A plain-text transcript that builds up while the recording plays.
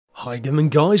Hi again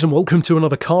guys, and welcome to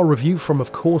another car review from,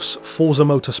 of course, Forza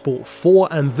Motorsport 4,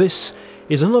 and this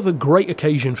is another great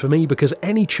occasion for me because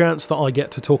any chance that I get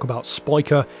to talk about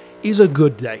Spyker is a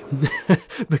good day,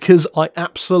 because I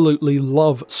absolutely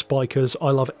love Spykers. I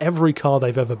love every car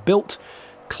they've ever built,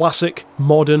 classic,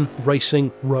 modern,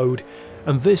 racing, road,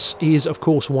 and this is, of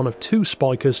course, one of two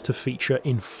Spykers to feature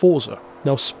in Forza.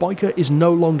 Now, Spyker is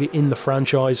no longer in the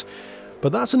franchise,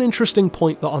 but that's an interesting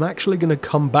point that I'm actually going to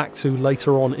come back to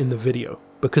later on in the video,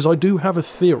 because I do have a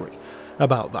theory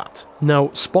about that. Now,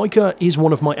 Spyker is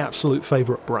one of my absolute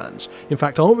favourite brands. In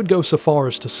fact, I would go so far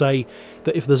as to say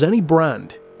that if there's any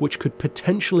brand which could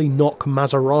potentially knock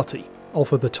Maserati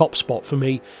off of the top spot for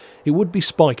me, it would be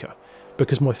Spyker,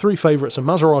 because my three favourites are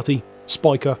Maserati,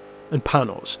 Spyker and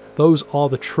Panos. Those are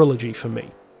the trilogy for me.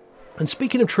 And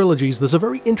speaking of trilogies, there's a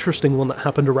very interesting one that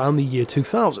happened around the year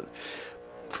 2000.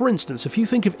 For instance, if you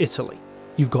think of Italy,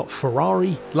 you've got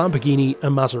Ferrari, Lamborghini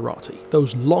and Maserati,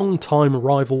 those long-time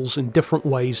rivals in different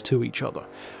ways to each other.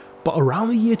 But around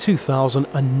the year 2000,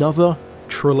 another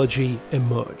trilogy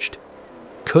emerged.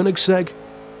 Koenigsegg,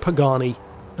 Pagani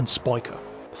and Spyker.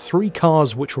 Three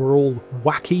cars which were all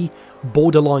wacky,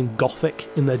 borderline gothic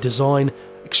in their design,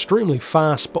 extremely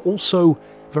fast but also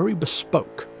very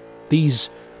bespoke. These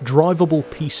drivable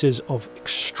pieces of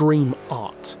extreme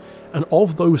art. And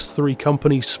of those three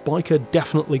companies, Spyker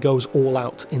definitely goes all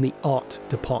out in the art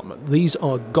department. These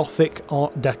are Gothic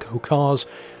Art Deco cars,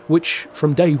 which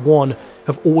from day one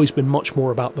have always been much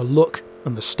more about the look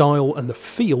and the style and the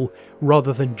feel,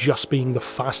 rather than just being the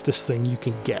fastest thing you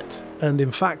can get. And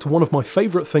in fact, one of my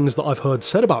favourite things that I've heard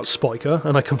said about Spyker,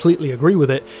 and I completely agree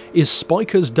with it, is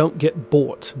Spykers don't get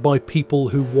bought by people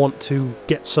who want to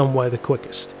get somewhere the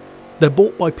quickest. They're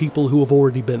bought by people who have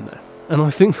already been there. And I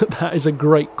think that that is a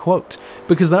great quote,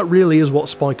 because that really is what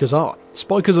Spykers are.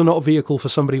 Spykers are not a vehicle for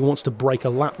somebody who wants to break a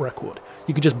lap record.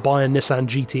 You could just buy a Nissan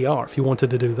GTR if you wanted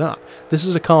to do that. This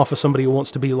is a car for somebody who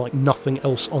wants to be like nothing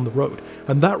else on the road,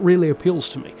 and that really appeals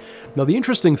to me. Now, the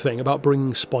interesting thing about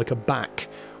bringing Spyker back,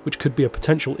 which could be a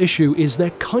potential issue, is they're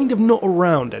kind of not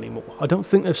around anymore. I don't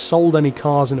think they've sold any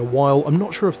cars in a while. I'm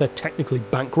not sure if they're technically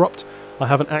bankrupt. I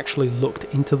haven't actually looked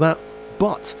into that,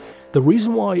 but the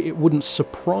reason why it wouldn't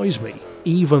surprise me,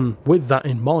 even with that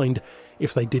in mind,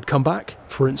 if they did come back,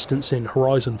 for instance in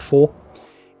Horizon 4,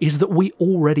 is that we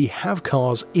already have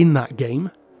cars in that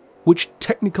game which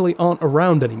technically aren't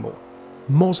around anymore.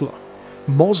 Mosler.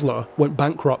 Mosler went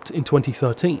bankrupt in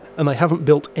 2013, and they haven't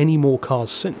built any more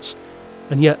cars since.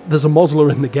 And yet there's a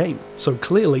Mosler in the game, so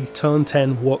clearly Turn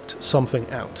 10 worked something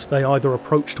out. They either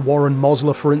approached Warren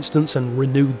Mosler, for instance, and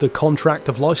renewed the contract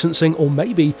of licensing, or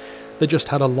maybe they just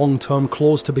had a long-term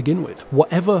clause to begin with.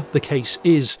 Whatever the case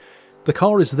is, the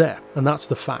car is there, and that's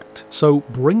the fact. So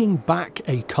bringing back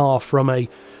a car from an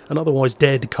otherwise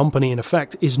dead company in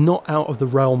effect is not out of the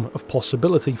realm of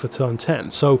possibility for Turn 10.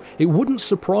 So it wouldn't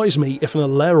surprise me if an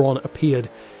Aileron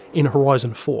appeared in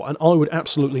Horizon 4, and I would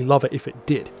absolutely love it if it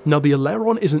did. Now, the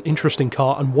Aileron is an interesting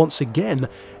car, and once again,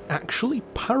 actually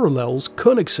parallels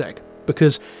Koenigsegg,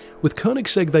 because with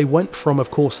Koenigsegg they went from, of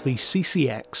course, the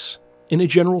CCX. In a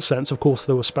general sense, of course,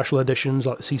 there were special editions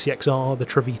like the CCXR, the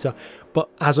Trevita, but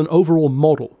as an overall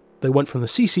model, they went from the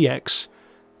CCX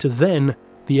to then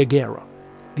the Agera.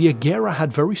 The Agera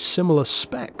had very similar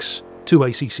specs to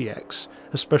a CCX,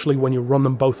 especially when you run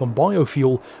them both on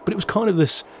biofuel, but it was kind of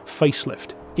this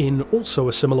facelift, in also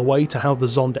a similar way to how the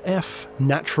Zonda F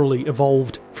naturally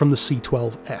evolved from the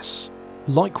C12S.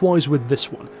 Likewise with this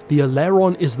one, the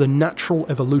Aileron is the natural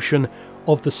evolution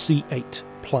of the C8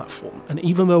 platform, and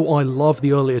even though I love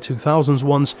the earlier 2000s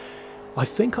ones, I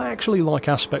think I actually like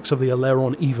aspects of the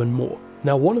Aileron even more.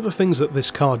 Now, one of the things that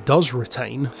this car does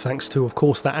retain, thanks to of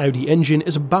course that Audi engine,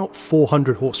 is about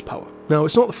 400 horsepower. Now,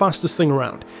 it's not the fastest thing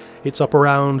around. It's up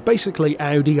around basically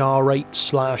Audi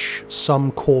R8 /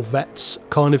 some Corvettes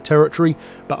kind of territory,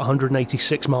 about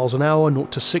 186 miles an hour, 0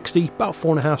 to 60, about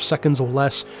 4.5 seconds or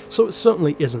less, so it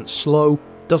certainly isn't slow.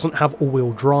 Doesn't have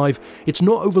all-wheel drive. It's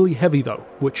not overly heavy though,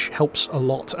 which helps a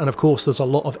lot, and of course there's a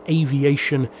lot of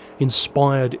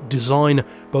aviation-inspired design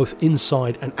both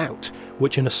inside and out,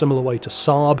 which in a similar way to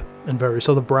Saab and various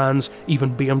other brands,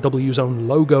 even BMW's own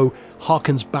logo,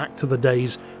 harkens back to the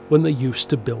days when they used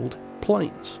to build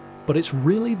planes. But it's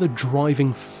really the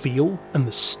driving feel and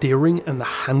the steering and the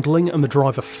handling and the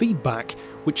driver feedback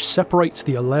which separates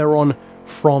the Aileron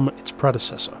from its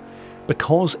predecessor,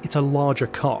 because it's a larger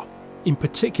car. In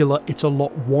particular, it's a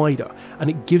lot wider, and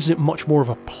it gives it much more of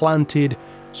a planted,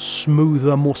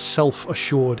 smoother, more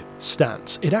self-assured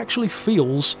stance. It actually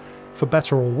feels, for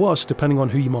better or worse, depending on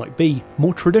who you might be,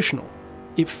 more traditional.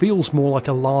 it feels more like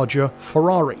a larger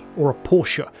Ferrari or a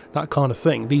Porsche, that kind of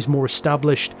thing. These more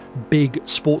established big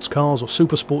sports cars or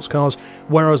super sports cars,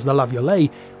 whereas the La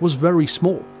Violette was very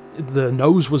small. The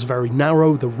nose was very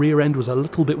narrow, the rear end was a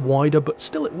little bit wider, but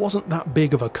still it wasn't that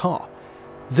big of a car.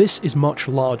 This is much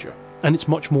larger, and it's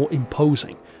much more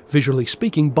imposing, visually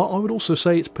speaking, but I would also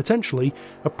say it's potentially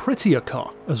a prettier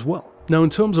car as well. Now, in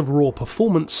terms of raw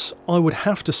performance, I would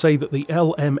have to say that the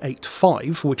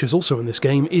LM85, which is also in this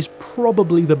game, is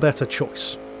probably the better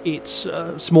choice. It's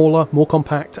smaller, more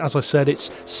compact. As I said,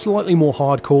 it's slightly more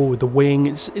hardcore with the wing.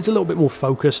 It's a little bit more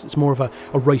focused. It's more of a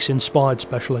race-inspired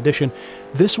special edition.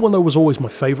 This one, though, was always my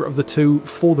favourite of the two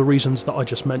for the reasons that I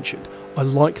just mentioned. I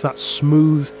like that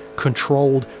smooth,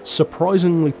 controlled,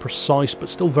 surprisingly precise, but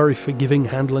still very forgiving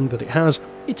handling that it has.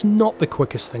 It's not the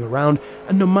quickest thing around,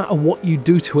 and no matter what you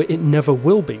do to it, it never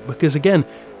will be, because again,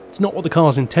 it's not what the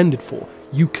car's intended for.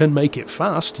 You can make it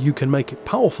fast, you can make it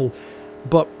powerful,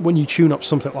 but when you tune up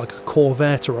something like a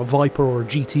Corvette or a Viper or a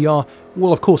GTR,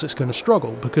 well, of course it's going to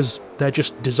struggle, because they're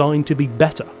just designed to be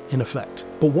better, in effect.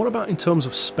 But what about in terms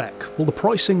of spec? Well, the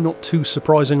pricing, not too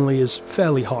surprisingly, is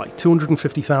fairly high,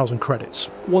 250,000 credits.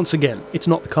 Once again, it's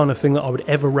not the kind of thing that I would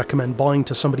ever recommend buying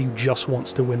to somebody who just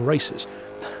wants to win races.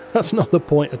 That's not the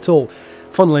point at all.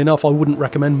 Funnily enough, I wouldn't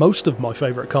recommend most of my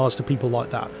favourite cars to people like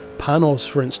that. Panos,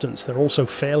 for instance, they're also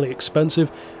fairly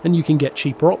expensive, and you can get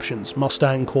cheaper options,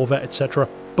 Mustang, Corvette, etc.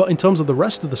 But in terms of the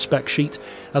rest of the spec sheet,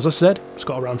 as I said, it's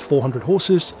got around 400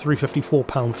 horses, 354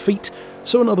 pound-feet,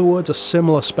 so in other words, a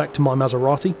similar spec to my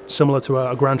Maserati, similar to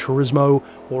a Gran Turismo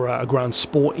or a Gran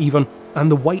Sport even, and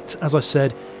the weight, as I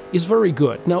said, is very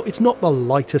good. Now, it's not the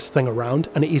lightest thing around,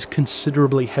 and it is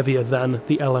considerably heavier than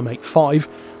the LM85.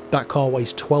 That car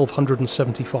weighs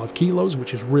 1,275 kilos,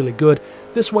 which is really good.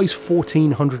 This weighs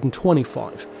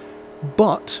 1,425.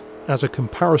 But, as a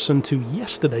comparison to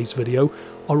yesterday's video,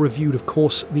 I reviewed, of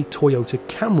course, the Toyota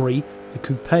Camry, the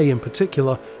coupe in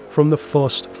particular, from the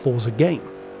first Forza game.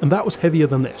 And that was heavier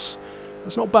than this.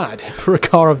 That's not bad for a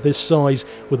car of this size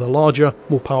with a larger,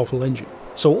 more powerful engine.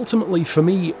 So ultimately, for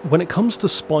me, when it comes to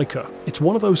Spyker, it's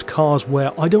one of those cars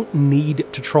where I don't need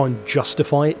to try and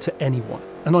justify it to anyone,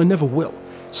 and I never will.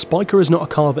 Spyker is not a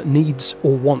car that needs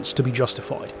or wants to be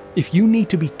justified. If you need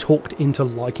to be talked into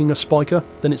liking a Spyker,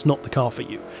 then it's not the car for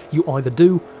you. You either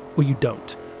do or you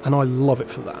don't, and I love it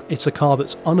for that. It's a car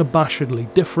that's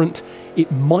unabashedly different.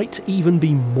 It might even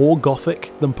be more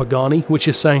gothic than Pagani, which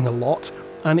is saying a lot,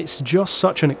 and it's just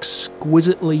such an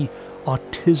exquisitely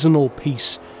artisanal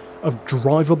piece of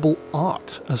drivable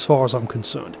art as far as I'm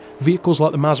concerned. Vehicles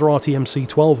like the Maserati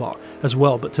MC12 are as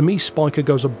well, but to me Spyker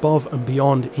goes above and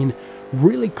beyond in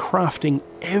really crafting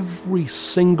every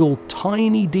single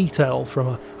tiny detail,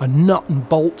 from a nut and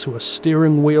bolt to a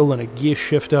steering wheel and a gear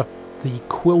shifter, the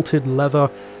quilted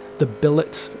leather, the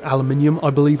billet aluminium, I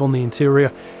believe, on the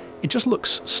interior. It just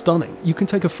looks stunning. You can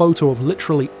take a photo of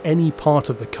literally any part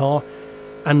of the car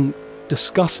and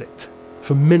discuss it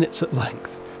for minutes at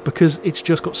length, because it's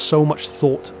just got so much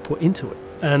thought put into it.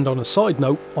 And on a side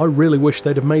note, I really wish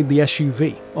they'd have made the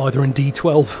SUV, either in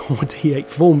D12 or D8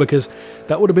 form, because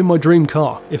that would have been my dream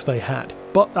car if they had.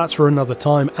 But that's for another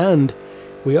time, and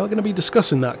we are going to be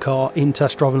discussing that car in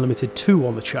Test Drive Unlimited 2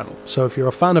 on the channel, so if you're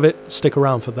a fan of it, stick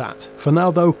around for that. For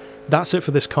now though, that's it for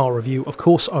this car review. Of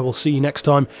course, I will see you next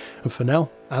time, and for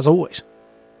now, as always,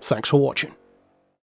 thanks for watching.